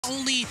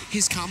only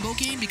his combo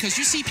game, because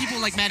you see people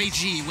like Matt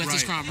AG with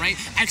his Chrom, right?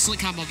 Excellent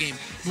combo game.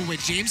 But what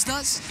James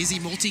does is he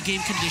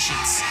multi-game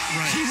conditions.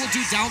 He will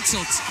do down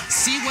tilts,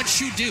 see what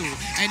you do,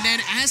 and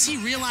then as he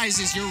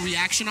realizes your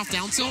reaction off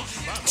down tilt,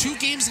 2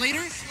 games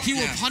later, he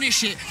will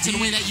punish it to the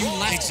way that you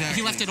left.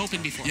 He left it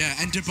open before. Yeah,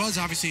 and Dabuz,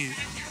 obviously,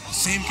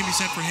 same can be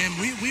said for him.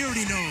 We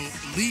already know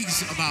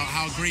leagues about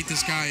how great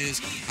this guy is.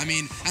 I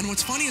mean, and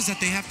what's funny is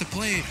that they have to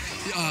play.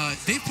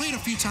 They've played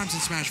a few times in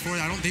Smash 4.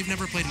 They've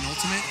never played in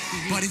Ultimate,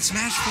 but in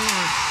Smash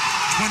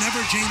 4, whenever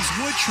James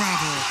would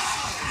travel,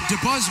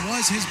 Dabuz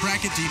was his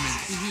bracket demon.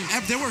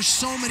 There were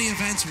so many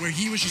events where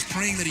he was just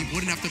praying that he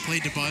wouldn't have to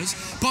play Dabuz.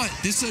 But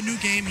this is a new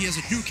game. He has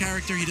a new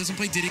character. He doesn't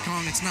play Diddy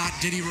Kong. It's not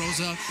Diddy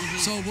Rosa.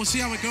 So we'll see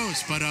how it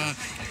goes. But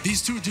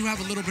these two do have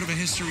a little bit of a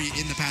history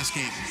in the past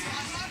game.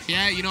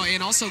 Yeah, you know,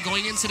 and also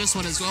going into this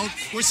one as well,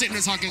 we're sitting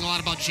there talking a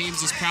lot about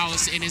James's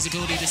prowess and his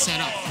ability to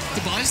set up.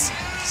 Dabuz,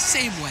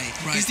 same way.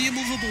 He's the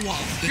immovable wall.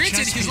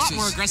 Granted, he's a lot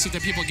more aggressive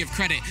than people give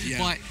credit,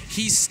 but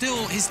he's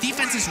still, his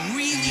defense is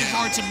really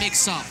hard to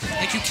mix up.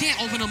 Like, you can't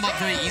open him up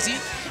very easy,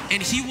 and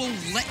he will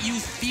let you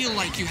feel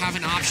like you have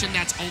an option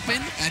that's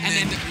open, and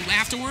then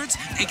afterwards,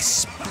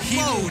 explode. He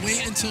will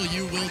wait until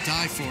you will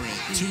die for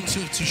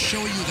it to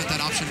show you that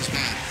that option is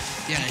bad.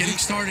 Yeah, getting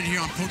started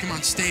here on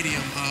Pokemon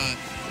Stadium,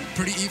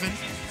 pretty even.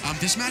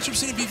 This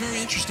matchup's going to be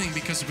very interesting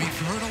because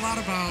we've heard a lot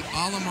about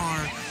Olimar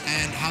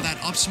and how that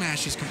up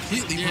smash is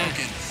completely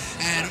broken.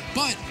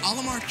 But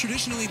Olimar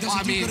traditionally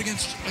doesn't do good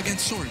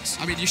against swords.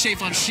 I mean, you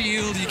shape on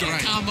shield, you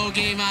get a combo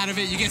game out of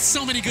it, you get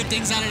so many good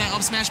things out of that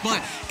up smash,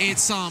 but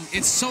it's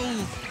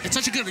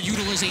such a good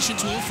utilization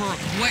tool for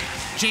what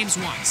James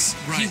wants.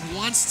 He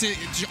wants to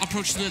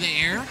approach through the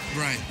air.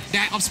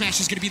 That up smash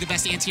is going to be the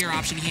best anti-air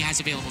option he has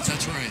available to him.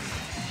 That's right.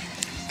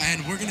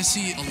 And we're going to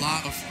see a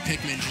lot of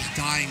Pikmin just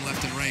dying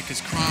left and right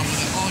because Chrom with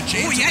it.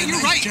 James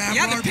you're right.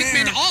 Yeah, the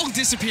Pikmin all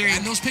disappearing.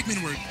 And those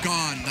Pikmin were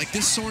gone. Like,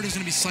 this sword is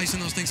going to be slicing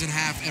those things in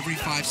half every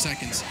 5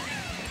 seconds.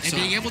 And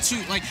being able to,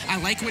 like, I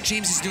like what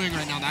James is doing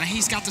right now. That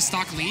he's got the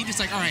stock lead. It's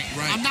like, all right,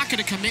 I'm not going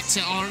to commit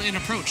to an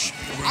approach.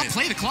 I'll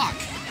play the clock,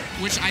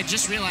 which I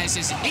just realized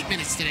is 8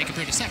 minutes today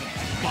compared to 7.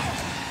 But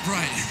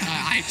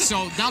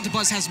so now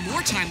Dabuz has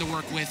more time to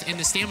work with in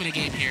the stamina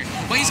game here.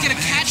 But he's gonna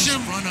catch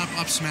him. Run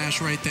up smash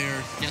right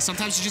there. Yeah,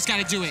 sometimes you just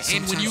gotta do it.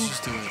 And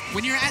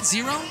when you're at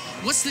 0,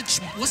 what's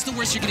the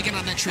worst you're gonna get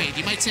on that trade?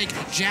 You might take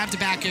jab to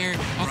back air.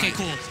 Okay,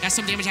 cool. That's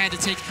some damage I had to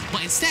take.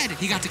 But instead,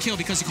 he got the kill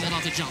because he called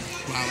out the jump.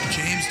 Wow,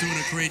 James doing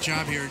a great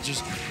job here.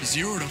 Just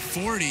 0 to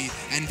 40.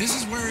 And this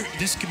is where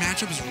this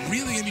matchup is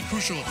really gonna be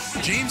crucial.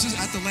 James is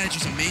at the ledge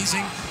is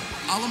amazing.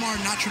 Olimar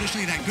not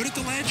traditionally that good at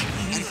the ledge,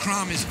 and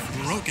Chrom is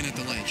broken at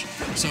the ledge.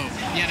 So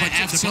yeah, that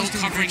F tilt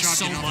covering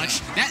so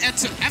much. That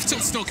F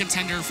tilt still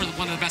contender for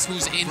one of the best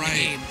moves in the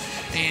game.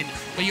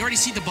 But you already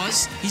see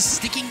Dabuz. He's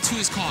sticking to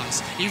his cause.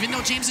 Even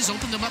though James has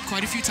opened them up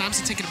quite a few times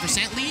and taken a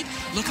 % lead,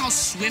 look how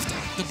swift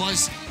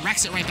Dabuz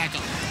racks it right back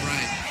up.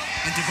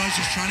 And Dabuz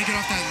just trying to get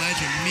off that ledge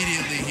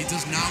immediately. He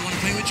does not want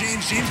to play with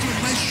James. James doing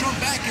ledge trump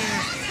back air.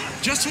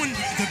 Just when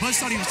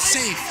Dabuz thought he was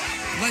safe,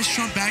 ledge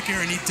trump back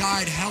air, and he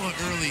died hella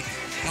early.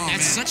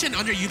 That's such an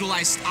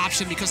underutilized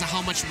option because of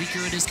how much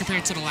weaker it is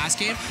compared to the last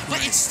game.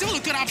 But it's still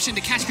a good option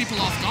to catch people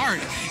off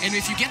guard. And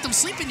if you get them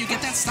sleeping, you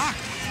get that stock.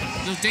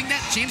 The thing that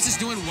James is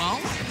doing well,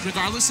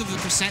 regardless of the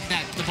 %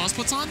 that Dabuz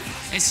puts on,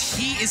 is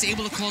he is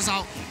able to close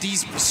out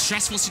these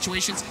stressful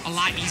situations a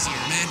lot easier.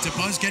 Man,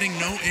 Dabuz getting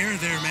no air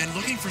there, man.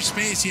 Looking for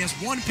space. He has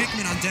 1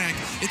 Pikmin on deck.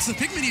 It's the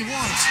Pikmin he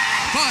wants.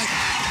 But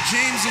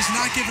James is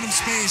not giving him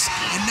space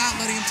and not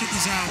letting him take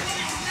these out.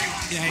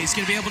 Yeah, he's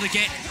going to be able to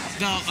get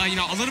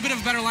a little bit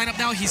of a better lineup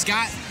now. He's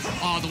got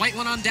the white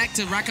one on deck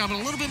to rack up a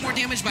little bit more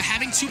damage, but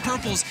having 2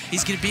 purples,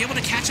 he's going to be able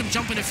to catch him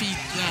jumping if he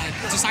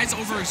decides to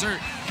overexert.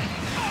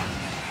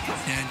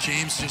 And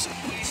James just,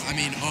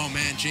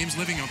 James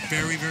living a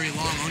very, very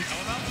long one.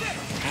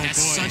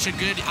 That's such a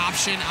good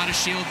option out of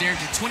shield there.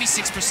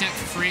 26%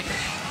 for free.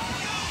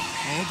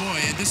 Oh boy,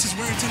 and this is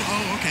where it's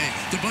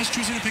Dabuz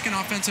choosing to pick an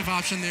offensive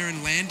option there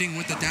and landing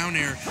with the down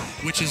air,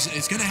 which is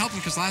going to help him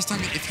because last time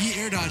if he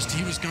air dodged,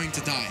 he was going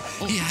to die.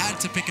 He had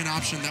to pick an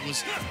option that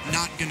was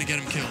not going to get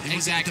him killed.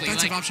 The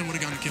defensive option would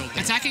have gotten killed.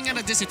 Attacking at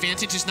a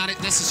disadvantage is not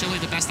necessarily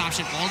the best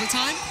option all the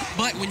time,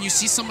 but when you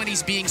see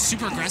somebody's being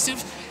super aggressive,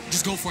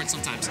 just go for it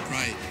sometimes.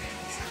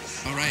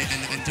 All right,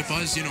 and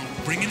Dabuz,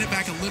 bringing it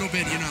back a little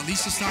bit. At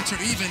least the stocks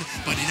are even,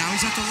 but now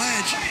he's at the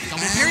ledge.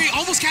 Double parry,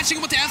 almost catching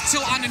him with the F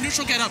tilt on the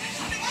neutral get up.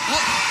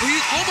 He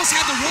almost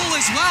had the roll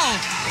as well.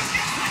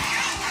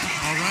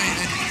 All right,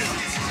 and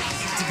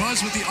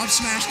Dabuz with the up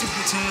smash to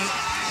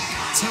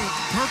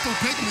purple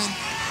Pikmin.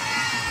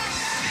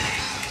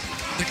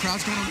 The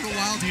crowd's going a little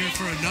wild here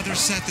for another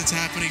set that's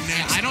happening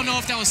next. Yeah, I don't know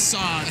if that was...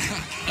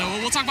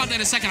 we'll talk about that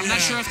in a second. I'm not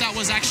sure if that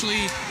was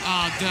actually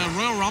the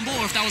Royal Rumble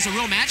or if that was a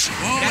real match.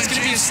 That's going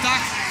to be a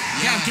stock.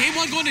 Yeah, game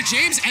 1 going to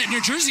James, and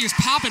New Jersey is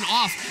popping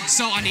off.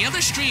 So on the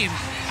other stream,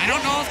 I don't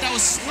know if that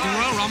was the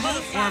Royal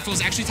Rumble or if it was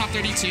actually top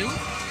 32,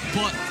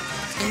 but...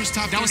 It was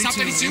top 32. That was top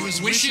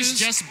 32. Wishes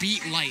just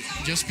beat Light.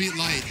 Just beat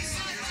Light.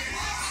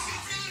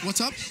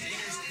 What's up?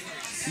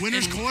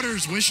 Winner's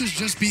quarters, Wishes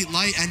just beat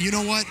Light. And you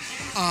know what?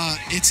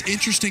 It's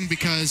interesting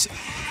because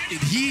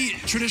he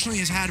traditionally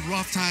has had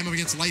rough time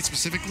against Light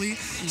specifically.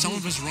 Some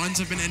of his runs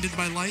have been ended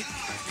by Light.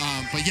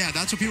 But yeah,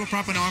 that's what people are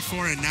popping off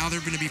for, and now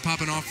they're going to be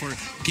popping off for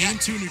Game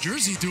 2. New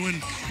Jersey's doing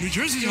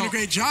a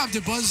great job.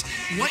 Dabuz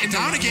went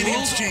down again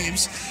against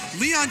James.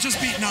 Leon just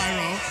beat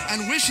Nairo,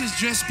 and Wishes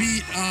just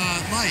beat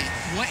Light.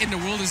 What in the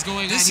world is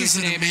going on here today, This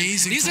is an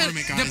amazing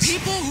tournament, guys. The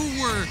people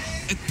who were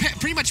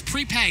pretty much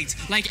pre-pegged,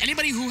 like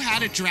anybody who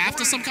had a draft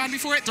of some kind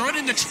before it, throw it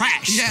in the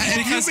trash. Yeah,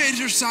 and you made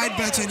your side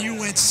bets and you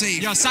went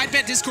safe. Yo, side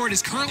bet Discord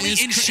is currently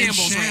in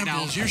shambles right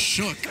now. You're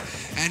shook.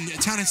 And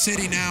Town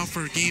City now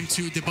for Game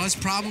 2. Dabuz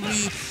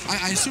probably,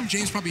 I assume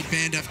James probably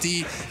banned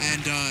FD,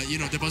 and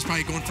Dabuz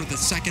probably going for the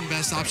second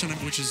best option,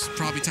 which is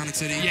probably Town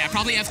City. Yeah,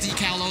 probably FD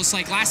Kalos.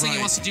 Like last thing he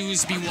wants to do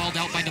is be walled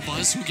out by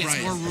Dabuz, who gets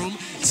more room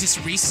to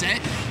just reset.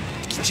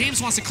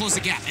 James wants to close the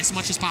gap as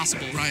much as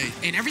possible. Right.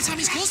 And every time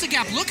he's closed the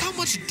gap, look how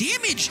much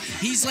damage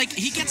he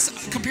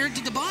gets compared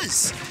to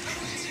Dabuz.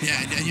 Yeah,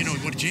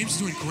 and what James is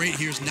doing great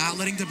here is not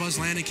letting Dabuz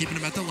land and keeping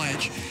him at the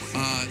ledge.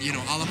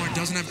 Olimar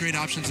doesn't have great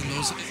options in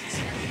those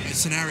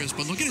scenarios,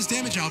 but look at his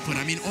damage output.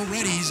 I mean,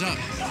 already he's up.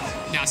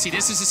 Now, see,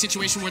 this is a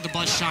situation where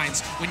Dabuz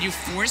shines. When you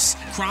force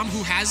Chrom,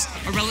 who has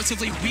a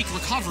relatively weak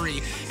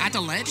recovery, at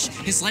the ledge,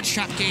 his ledge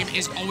trap game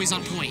is always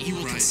on point. He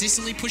will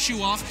consistently push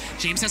you off.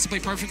 James has to play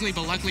perfectly,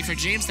 but luckily for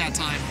James that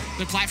time,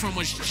 the platform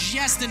was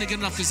just in a good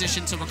enough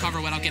position to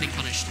recover without getting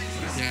punished.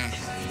 Yeah,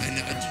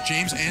 and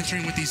James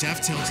answering with these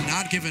F-tilts,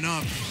 not giving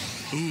up.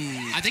 Ooh.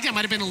 I think that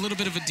might have been a little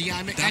bit of a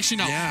DI. Actually,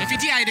 no. Yeah. If he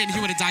DI'd in, he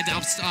would have died to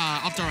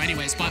up throw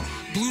anyways. But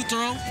blue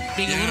throw,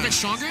 being a little bit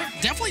stronger,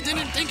 definitely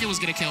didn't think it was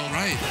going to kill.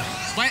 Right.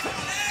 But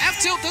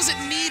F-tilt doesn't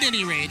need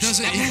any rage.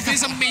 That move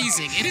is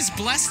amazing. It is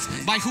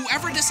blessed by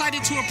whoever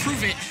decided to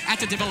approve it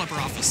at the developer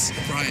office.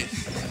 Right.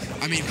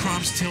 I mean,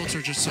 Chrom's tilts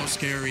are just so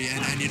scary,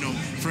 and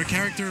for a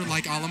character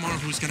like Olimar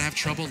who's gonna have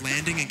trouble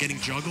landing and getting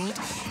juggled,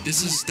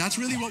 that's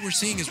really what we're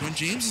seeing is when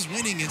James is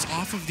winning, it's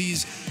off of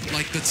these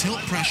the tilt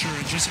pressure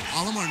and just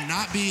Olimar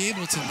not being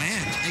able to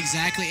land.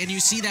 Exactly, and you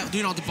see that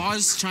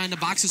Dabuz trying to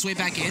box his way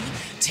back in,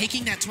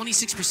 taking that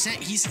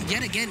 26%. He's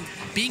yet again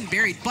being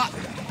buried, but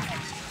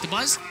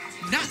Dabuz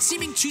not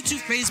seeming too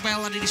phased by a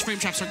lot of these frame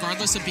traps,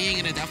 regardless of being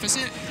in a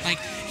deficit. Like,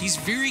 he's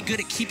very good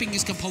at keeping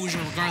his composure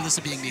regardless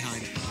of being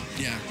behind.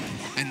 Yeah.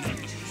 And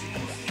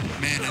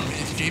man,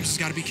 James has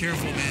got to be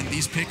careful, man.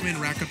 These Pikmin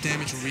rack up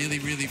damage really,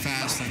 really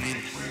fast. I mean,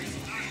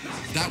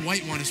 that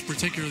white one is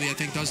particularly, I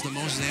think, does the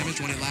most damage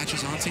when it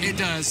latches onto you. It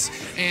does.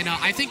 And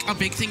I think a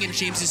big thing in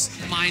James's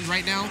mind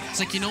right now is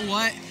like, you know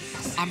what?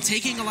 I'm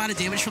taking a lot of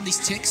damage from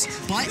these ticks,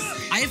 but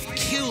I have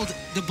killed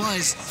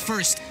Dabuz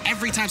first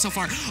every time so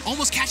far.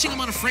 Almost catching him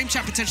on a frame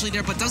trap potentially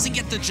there, but doesn't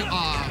get the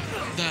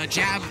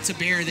jab to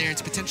bear there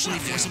to potentially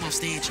force him off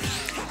stage.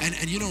 And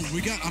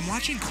I'm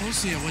watching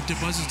closely at what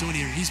Dabuz is doing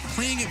here. He's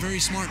playing it very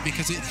smart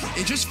because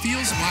it just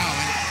feels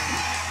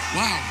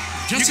wow.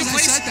 Just as I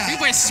said that. You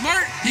play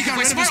smart. You can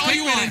play smart all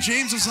you want. And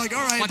James was like,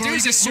 all right, but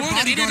there's a sword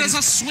and it is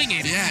a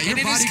swinging. Yeah, and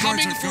it is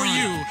coming for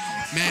you.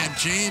 Man,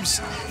 James,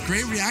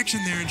 great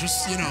reaction there and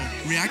just,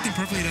 reacting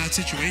perfectly to that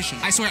situation.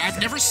 I swear, I've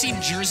never seen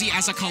Jersey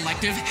as a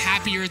collective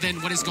happier than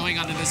what is going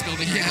on in this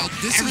building right now.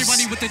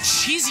 Everybody with the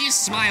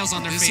cheesiest smiles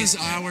on their face. This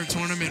is our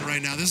tournament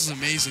right now. This is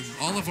amazing.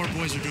 All of our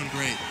boys are doing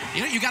great.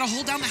 You got to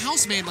hold down the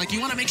house, man. Like, you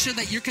want to make sure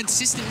that you're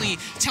consistently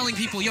telling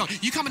people, yo,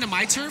 you come into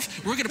my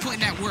turf, we're going to put in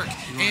that work.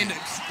 Right. And,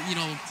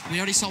 we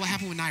already saw what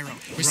happened with Nairo.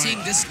 We're seeing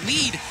this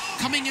lead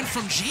coming in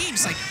from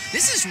James. Like,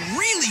 this is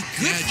really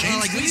good.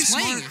 Yeah,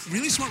 James,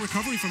 really smart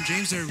recovery from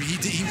James there.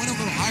 He went a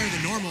little higher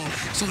than normal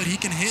so that he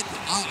can hit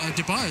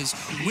Dabuz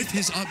with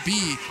his up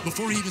B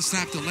before he even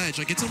snapped the ledge.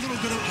 Like, it's a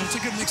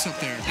good mix up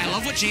there. I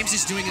love what James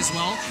is doing as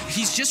well.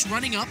 He's just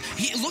running up.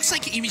 It looks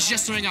like he's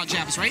just throwing out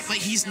jabs, right? But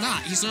he's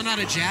not. He's throwing out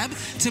a jab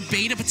to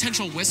bait a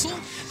potential whistle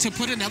to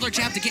put another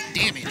jab to get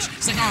damage.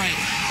 It's like, all right.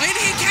 And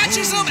he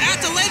catches him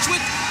at the ledge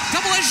with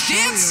double-edged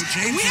jabs.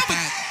 James we have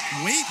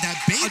that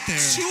bait there.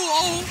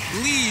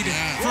 2-0 lead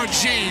for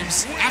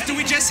James. After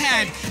we just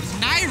had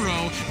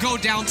Nairo go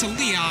down to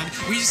Leon,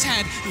 we just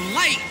had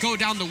Light go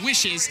down to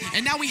Wishes,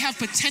 and now we have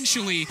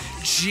potentially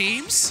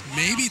James.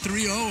 Maybe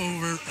 3-0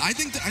 over. I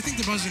think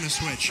Dabuz is going to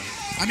switch.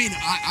 I mean,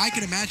 I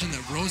can imagine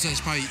that Rosa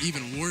is probably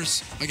even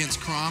worse against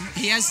Chrom.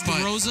 He has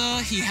the Rosa.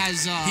 He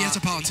has a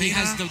Palutena.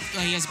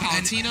 He has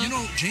Palutena.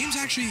 And, James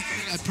actually,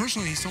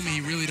 personally, he's told me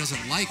he really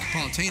doesn't like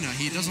Palutena.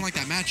 He doesn't like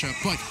that matchup.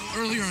 But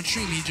earlier on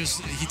stream, he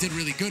did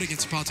really good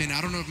against Palutena.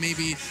 I don't know if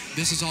maybe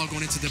this is all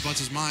going into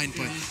Dabuz's mind,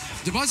 but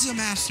Dabuz is a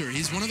master.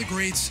 He's one of the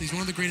greats. He's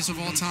one of the greatest of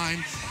all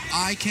time.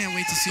 I can't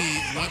wait to see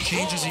what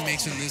changes he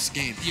makes in this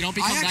game. You don't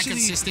become that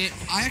consistent.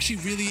 I actually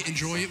really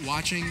enjoy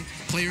watching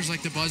players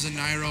like Dabuz and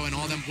Nairo and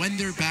all them when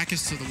their back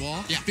is to the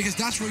wall. Yeah. Because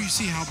that's where you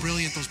see how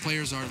brilliant those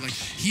players are. Like,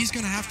 he's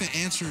going to have to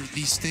answer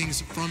these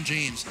things from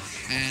James.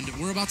 And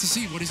we're about to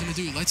see what he's going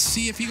to do. Let's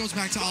see if he goes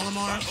back to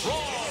Olimar.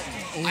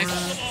 Or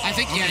I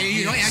think, yeah,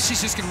 you know, actually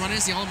he's just going to run it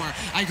as the Olimar.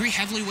 I agree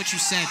heavily with what you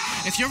said.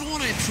 If you ever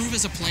want to improve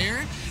as a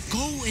player,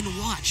 go and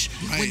watch.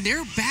 Right. When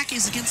their back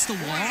is against the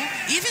wall,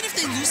 even if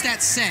they lose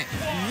that set,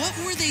 what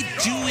were they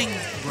doing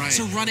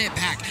to run it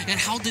back? And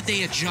how did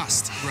they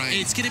adjust? Right.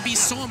 It's going to be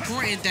so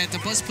important that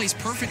Dabuz plays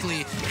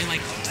perfectly and,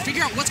 like,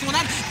 figure out what's going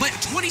on. But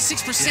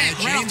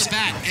 26% right off the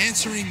bat.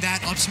 Answering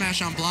that up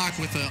smash on block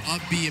with an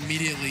up B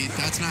immediately,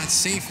 that's not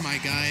safe, my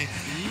guy.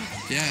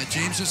 Yeah,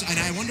 James just, and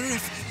I wonder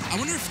if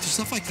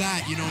stuff like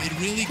that, you know, it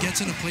really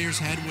gets in a player's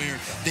head where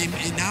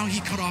now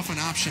he cut off an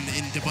option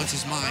in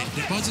Dabuz's mind.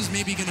 Dabuz is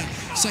maybe gonna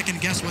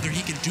second guess whether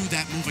he can do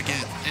that move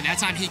again. And that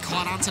time he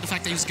caught on to the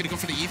fact that he was gonna go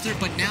for the ether,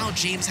 but now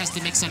James has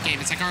to mix up game.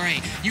 It's like, all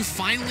right, you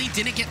finally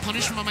didn't get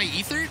punished from my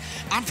ether.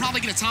 I'm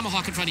probably gonna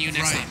tomahawk in front of you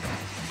next time.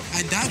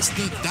 And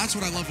that's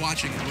what I love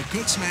watching. With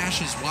good Smash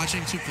is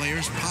watching two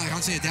players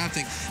constantly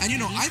adapting. And you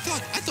know, I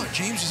thought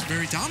James was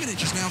very dominant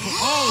just now, but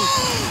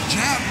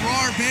jab,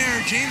 raw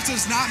bear. James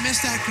does not miss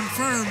that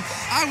confirm.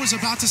 I was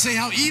about to say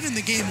how even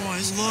the game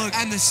was. Look.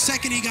 And the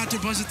second he got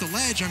Dabuz at the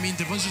ledge, I mean,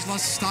 Dabuz just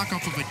lost stock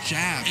off of a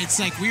jab. It's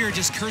like we are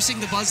just cursing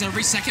Dabuz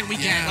every second we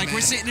get. Like,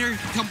 we're sitting there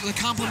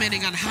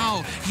complimenting on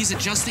how he's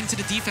adjusting to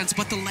the defense,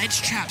 but the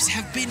ledge traps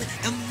have been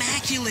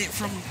immaculate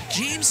from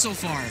James so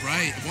far.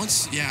 Right.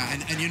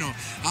 And you know,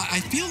 I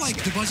feel like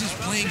Dabuz is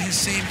playing his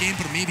same game,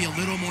 but maybe a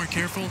little more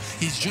careful.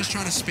 He's just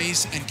trying to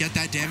space and get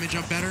that damage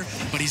up better,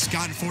 but he's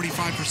gotten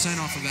 45%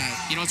 off of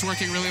that. You know what's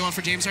working really well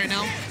for James right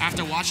now?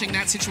 After watching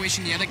that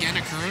situation yet again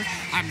occur,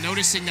 I'm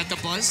noticing that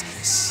Dabuz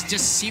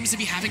just seems to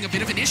be having a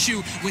bit of an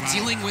issue with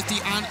dealing with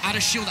the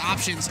out-of-shield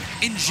options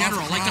in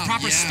general, like the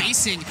proper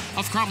spacing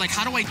of Chrom. Like,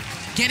 how do I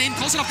get in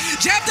close enough?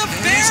 Jab the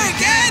bear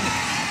again!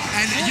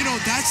 And, you know,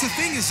 that's the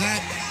thing is that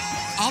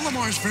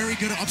Olimar is very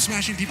good at up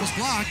smashing people's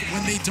block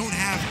when they don't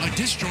have a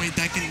disjoint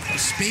that can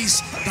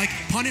space, like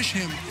punish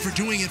him for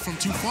doing it from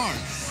too far.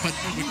 But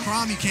with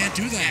Chrom, you can't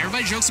do that. Yeah,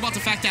 everybody jokes about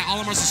the fact that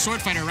Olimar's a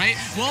sword fighter, right?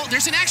 Well,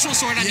 there's an actual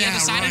sword on the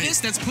other side of this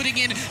that's putting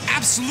in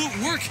absolute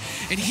work.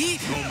 And he...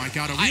 Oh my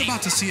God, are we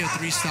about to see a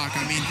 3-stock?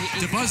 I mean,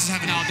 Dabuz is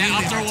having a that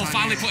up throw will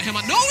finally put him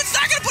on... No, it's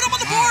not going to put him on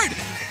the board!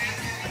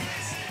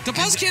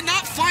 Dabuz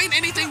cannot find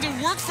anything to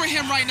work for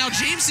him right now.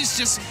 James is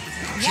just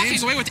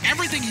walking away with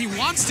everything he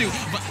wants to.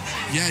 But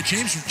yeah,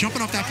 James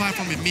jumping off that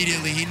platform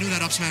immediately. He knew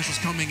that up smash was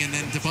coming, and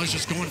then Dabuz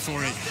just going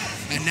for it.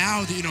 And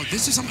now, you know,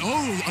 this is something.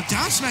 Oh, a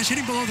down smash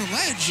hitting below the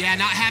ledge. Yeah,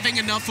 not having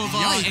enough of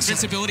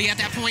invincibility at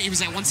that point. He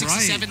was at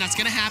 167. That's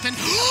going to happen.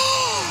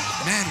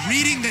 Man,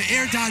 reading the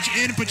air dodge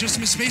in, but just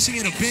misspacing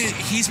it a bit.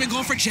 He's been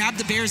going for jab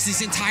the bears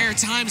this entire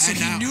time, so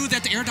he knew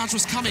that the air dodge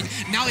was coming.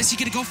 Now, is he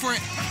going to go for it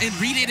and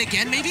read it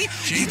again, maybe?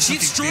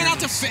 He's throwing out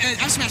the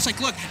up smash like,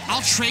 look,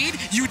 I'll trade,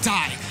 you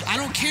die. I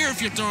don't care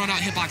if you're throwing out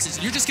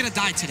hitboxes. You're just going to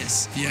die to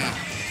this. Yeah.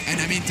 And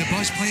I mean,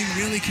 Dabuz playing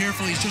really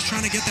careful. He's just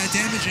trying to get that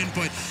damage in,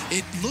 but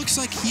it looks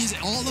like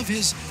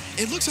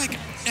it looks like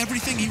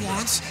everything he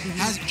wants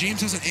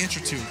James has an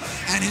answer to.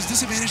 And his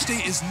disadvantage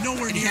state is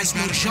nowhere near as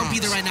bad as jump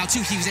either right now,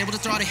 too. He was able to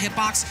throw out a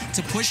hitbox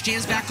to push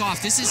James back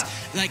off. This is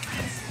like,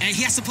 and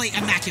he has to play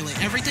immaculate.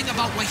 Everything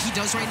about what he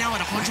does right now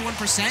at 101%,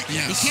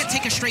 he can't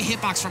take a straight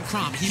hitbox from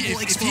Chrom. He will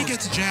explode. If he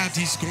gets jabbed,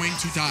 he's going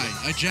to die.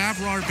 A jab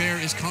raw bear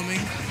is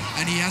coming,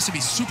 and he has to be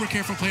super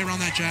careful, play around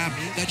that jab.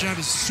 That jab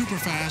is super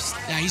fast.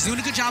 Yeah, he's doing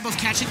a good job of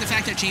catching the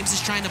fact that James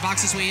is trying to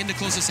box his way in to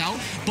close this out,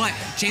 but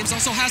James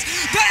also has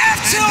the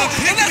F2,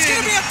 and that's going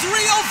to be a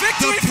 3-0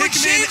 victory for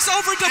James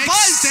over Dabuz.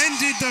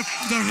 Extended the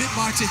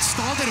hitbox. It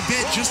stalled it a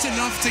bit, just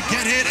enough to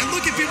get hit, and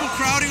look at people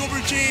crowding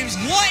over James.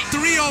 What?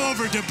 3-0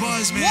 over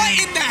Dabuz, man. What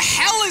in the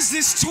hell is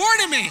this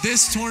tournament?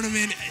 This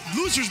tournament,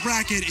 losers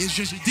bracket is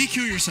just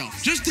DQ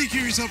yourself. Just DQ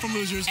yourself from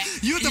losers.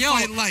 You have to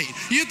fight Light.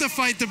 You have to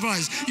fight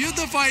Dabuz. You have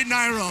to fight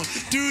Nairo.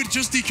 Dude,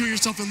 just DQ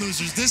yourself in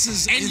losers. This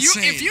is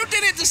insane. If you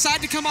didn't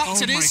decide to come out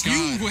to this,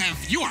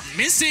 you are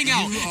missing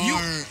out. You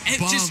are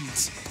bummed.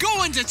 Just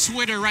go into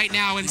Twitter right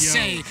now and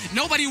say,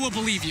 nobody will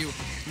believe you.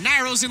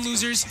 Nairo's in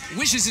losers,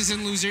 Wishes is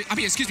in losers,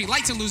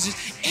 Light's in losers,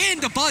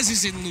 and Dabuz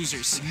is in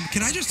losers.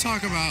 Can I just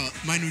talk about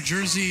my New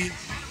Jersey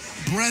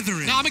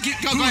brethren? No, I'm gonna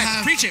go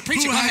ahead. Preach it.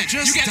 Go ahead. You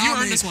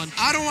earned this one.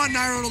 I don't want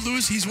Nairo to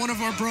lose. He's one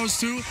of our bros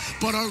too.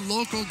 But our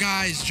local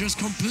guys just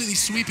completely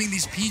sweeping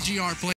these PGR players.